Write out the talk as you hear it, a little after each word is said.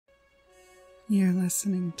You're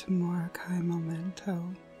listening to Morokai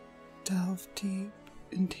Memento. Delve deep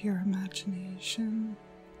into your imagination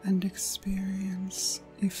and experience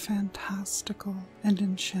a fantastical and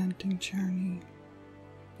enchanting journey.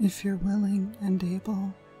 If you're willing and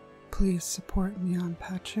able, please support me on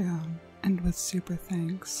Patreon and with super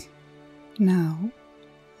thanks. Now,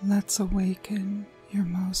 let's awaken your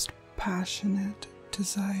most passionate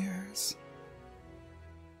desires.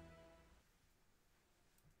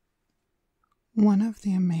 One of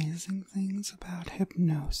the amazing things about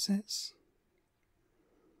hypnosis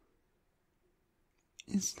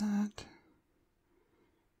is that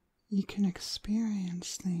you can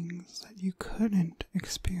experience things that you couldn't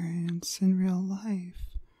experience in real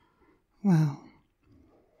life. Well,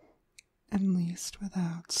 at least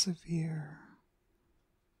without severe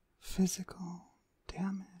physical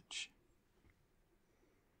damage.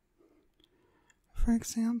 For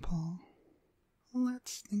example,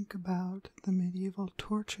 let's think about the medieval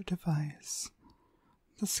torture device,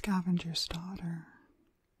 the scavenger's daughter.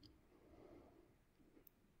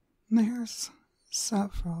 There's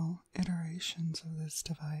several iterations of this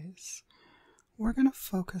device. We're going to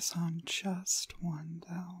focus on just one,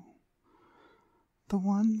 though. The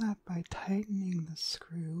one that, by tightening the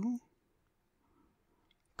screw,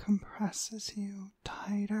 compresses you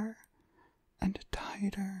tighter and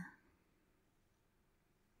tighter.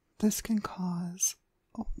 This can cause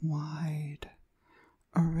a wide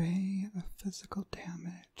array of physical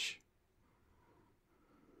damage.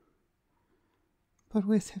 But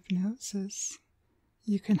with hypnosis,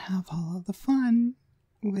 you can have all of the fun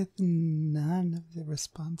with none of the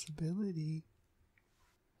responsibility.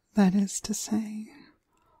 That is to say,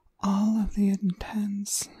 all of the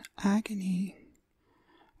intense agony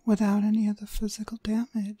without any of the physical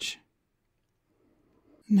damage.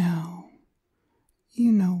 Now,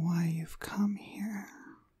 you know why you've come here.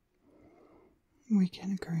 We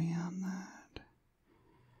can agree on that.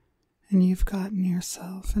 And you've gotten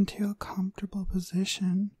yourself into a comfortable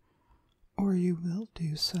position, or you will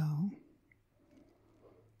do so.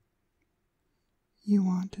 You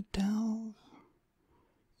want to delve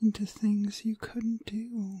into things you couldn't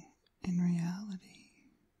do in reality.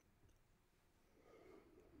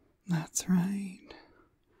 That's right.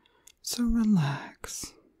 So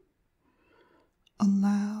relax.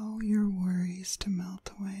 Allow your worries to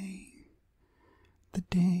melt away. The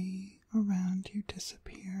day around you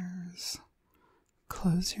disappears.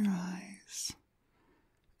 Close your eyes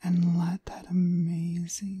and let that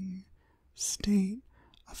amazing state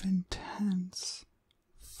of intense,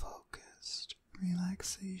 focused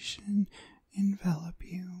relaxation envelop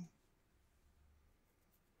you.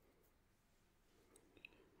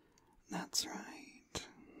 That's right.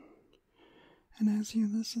 And as you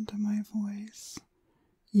listen to my voice,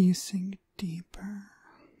 you sink deeper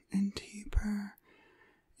and deeper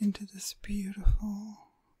into this beautiful,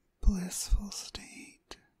 blissful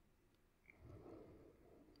state.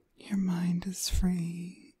 Your mind is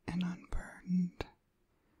free and unburdened.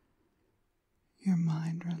 Your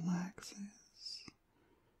mind relaxes.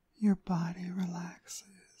 Your body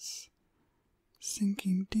relaxes,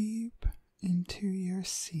 sinking deep into your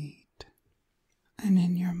seat. And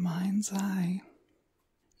in your mind's eye,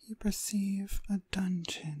 you perceive a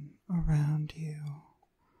dungeon around you.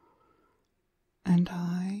 And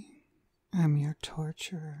I am your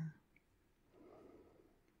torturer.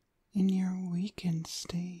 In your weakened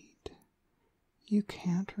state, you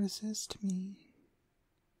can't resist me.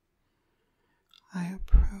 I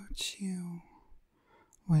approach you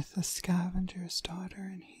with the scavenger's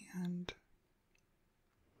daughter in hand.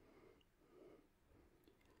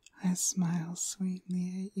 I smile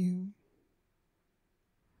sweetly at you.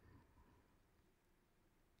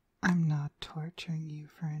 I'm not torturing you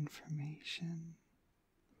for information.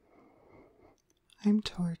 I'm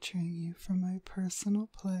torturing you for my personal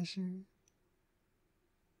pleasure.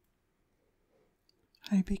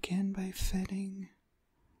 I begin by fitting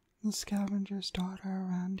the scavenger's daughter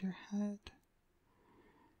around your head.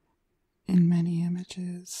 In many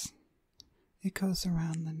images, it goes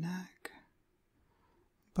around the neck,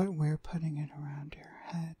 but we're putting it around your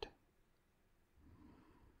head.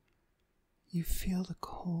 You feel the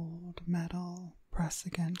cold metal press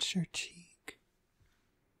against your cheek.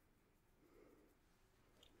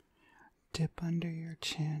 Dip under your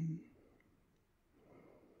chin.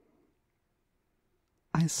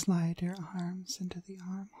 I slide your arms into the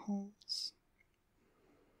armholes.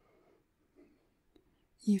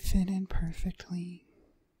 You fit in perfectly.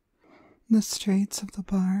 The straights of the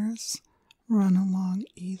bars run along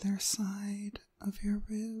either side of your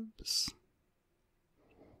ribs.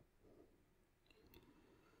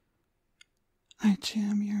 I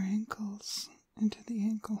jam your ankles into the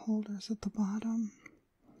ankle holders at the bottom,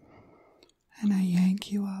 and I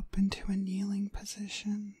yank you up into a kneeling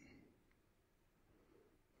position.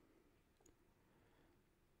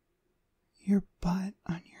 Your butt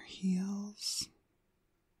on your heels,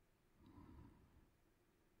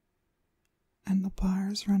 and the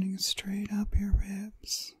bars running straight up your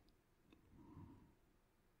ribs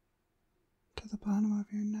to the bottom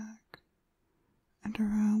of your neck and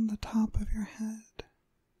around the top of your head.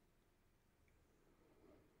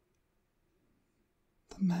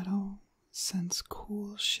 The metal sends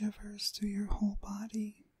cool shivers through your whole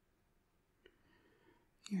body,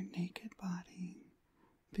 your naked body,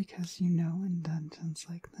 because you know in dungeons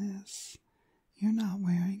like this, you're not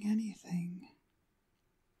wearing anything.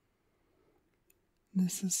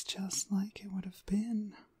 This is just like it would have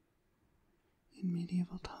been in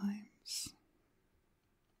medieval times.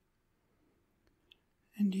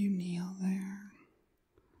 And you kneel there,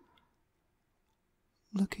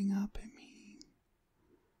 looking up at me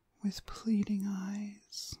with pleading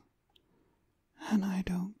eyes, and I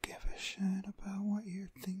don't give a shit about what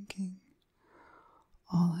you're thinking.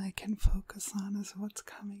 All I can focus on is what's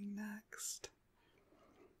coming next.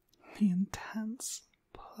 The intense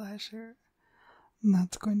pleasure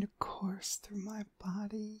that's going to course through my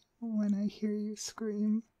body when I hear you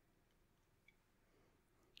scream.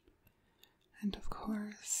 And of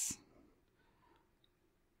course,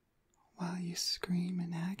 while you scream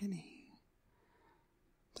in agony,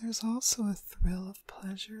 there's also a thrill of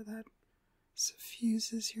pleasure that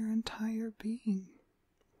suffuses your entire being.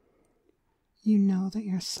 You know that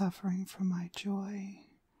you're suffering from my joy,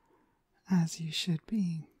 as you should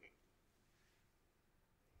be.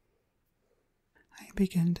 I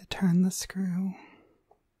begin to turn the screw,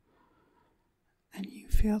 and you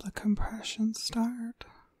feel the compression start.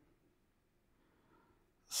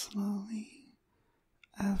 Slowly,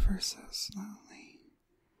 ever so slowly,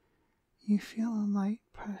 you feel a light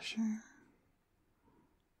pressure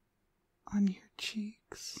on your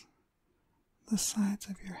cheeks, the sides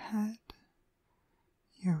of your head,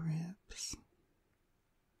 your ribs.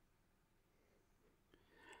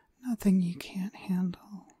 Nothing you can't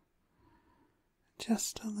handle,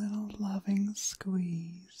 just a little loving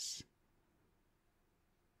squeeze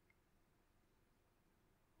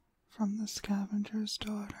from the scavenger's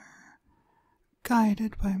daughter,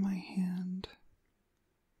 guided by my hand.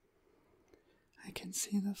 I can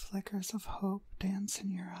see the flickers of hope dance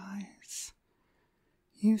in your eyes.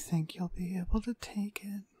 You think you'll be able to take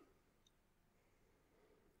it.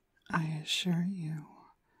 I assure you,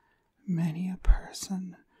 many a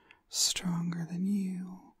person stronger than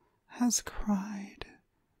you has cried,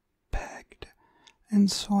 begged, and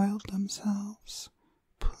soiled themselves,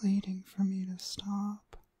 pleading for me to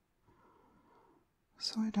stop.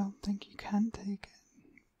 So I don't think you can take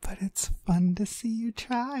it, but it's fun to see you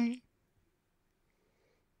try.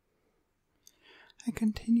 I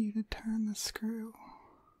continue to turn the screw,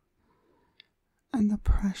 and the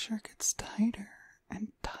pressure gets tighter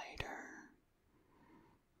and tighter.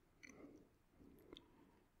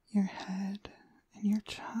 Your head and your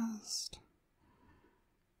chest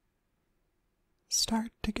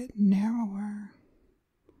start to get narrower,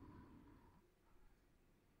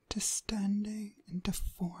 distending and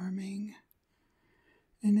deforming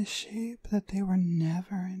in a shape that they were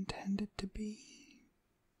never intended to be.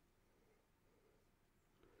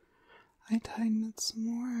 I tighten it some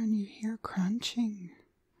more and you hear crunching.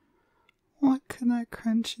 What could that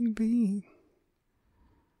crunching be?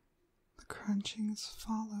 The crunching is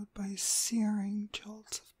followed by searing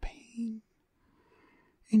jolts of pain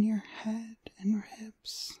in your head and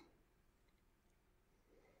ribs.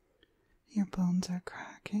 Your bones are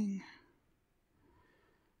cracking,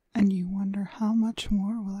 and you wonder how much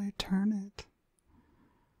more will I turn it?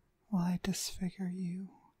 Will I disfigure you,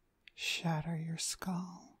 shatter your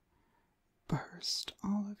skull, burst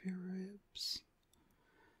all of your ribs,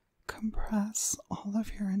 compress all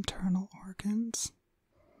of your internal organs?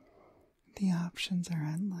 The options are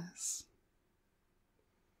endless.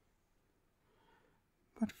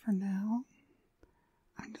 But for now,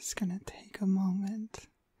 I'm just going to take a moment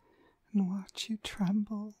and watch you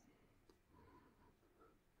tremble.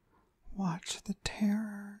 Watch the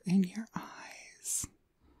terror in your eyes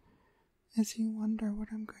as you wonder what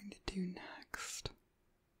I'm going to do next.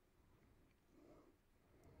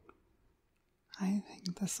 I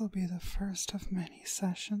think this will be the first of many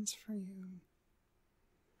sessions for you.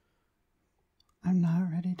 I'm not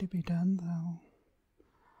ready to be done, though.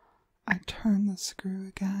 I turn the screw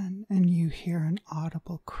again, and you hear an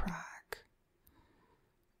audible crack.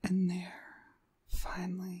 And there,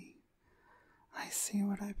 finally, I see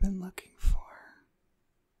what I've been looking for.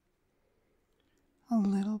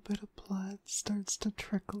 little bit of blood starts to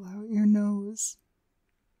trickle out your nose,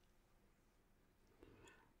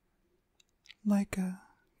 like a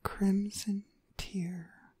crimson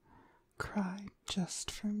tear cried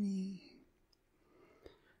just for me.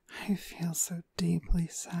 I feel so deeply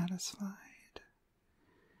satisfied,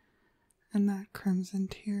 and that crimson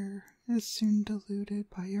tear is soon diluted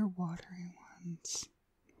by your watery ones.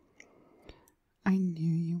 I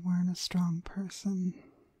knew you weren't a strong person.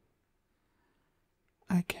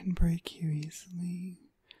 I can break you easily,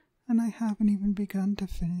 and I haven't even begun to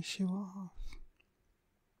finish you off.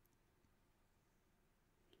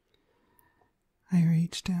 I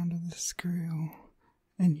reach down to the screw,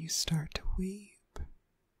 and you start to weep.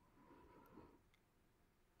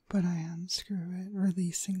 But I unscrew it,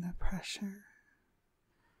 releasing the pressure,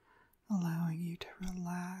 allowing you to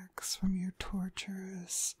relax from your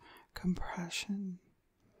torturous compression.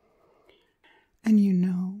 And you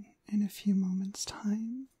know, in a few moments'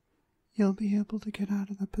 time, you'll be able to get out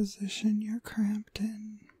of the position you're cramped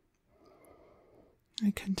in.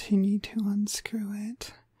 I continue to unscrew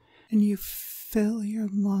it, and you fill your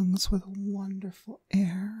lungs with wonderful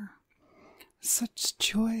air. Such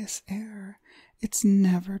joyous air. It's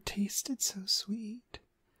never tasted so sweet.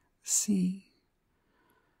 See,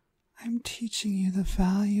 I'm teaching you the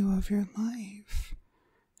value of your life,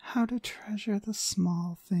 how to treasure the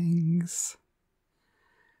small things.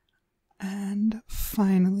 And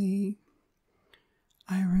finally,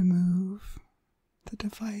 I remove the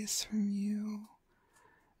device from you.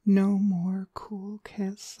 No more cool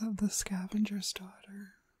kiss of the scavenger's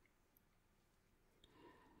daughter.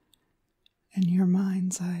 And your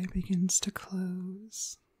mind's eye begins to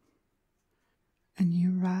close. And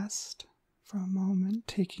you rest for a moment,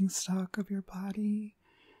 taking stock of your body.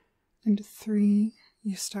 And 3,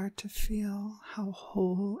 you start to feel how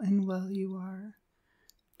whole and well you are.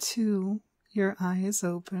 2, your eyes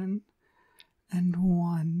open. And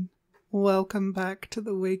 1, welcome back to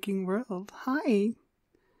the waking world. Hi!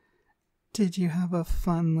 Did you have a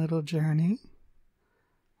fun little journey?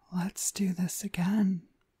 Let's do this again.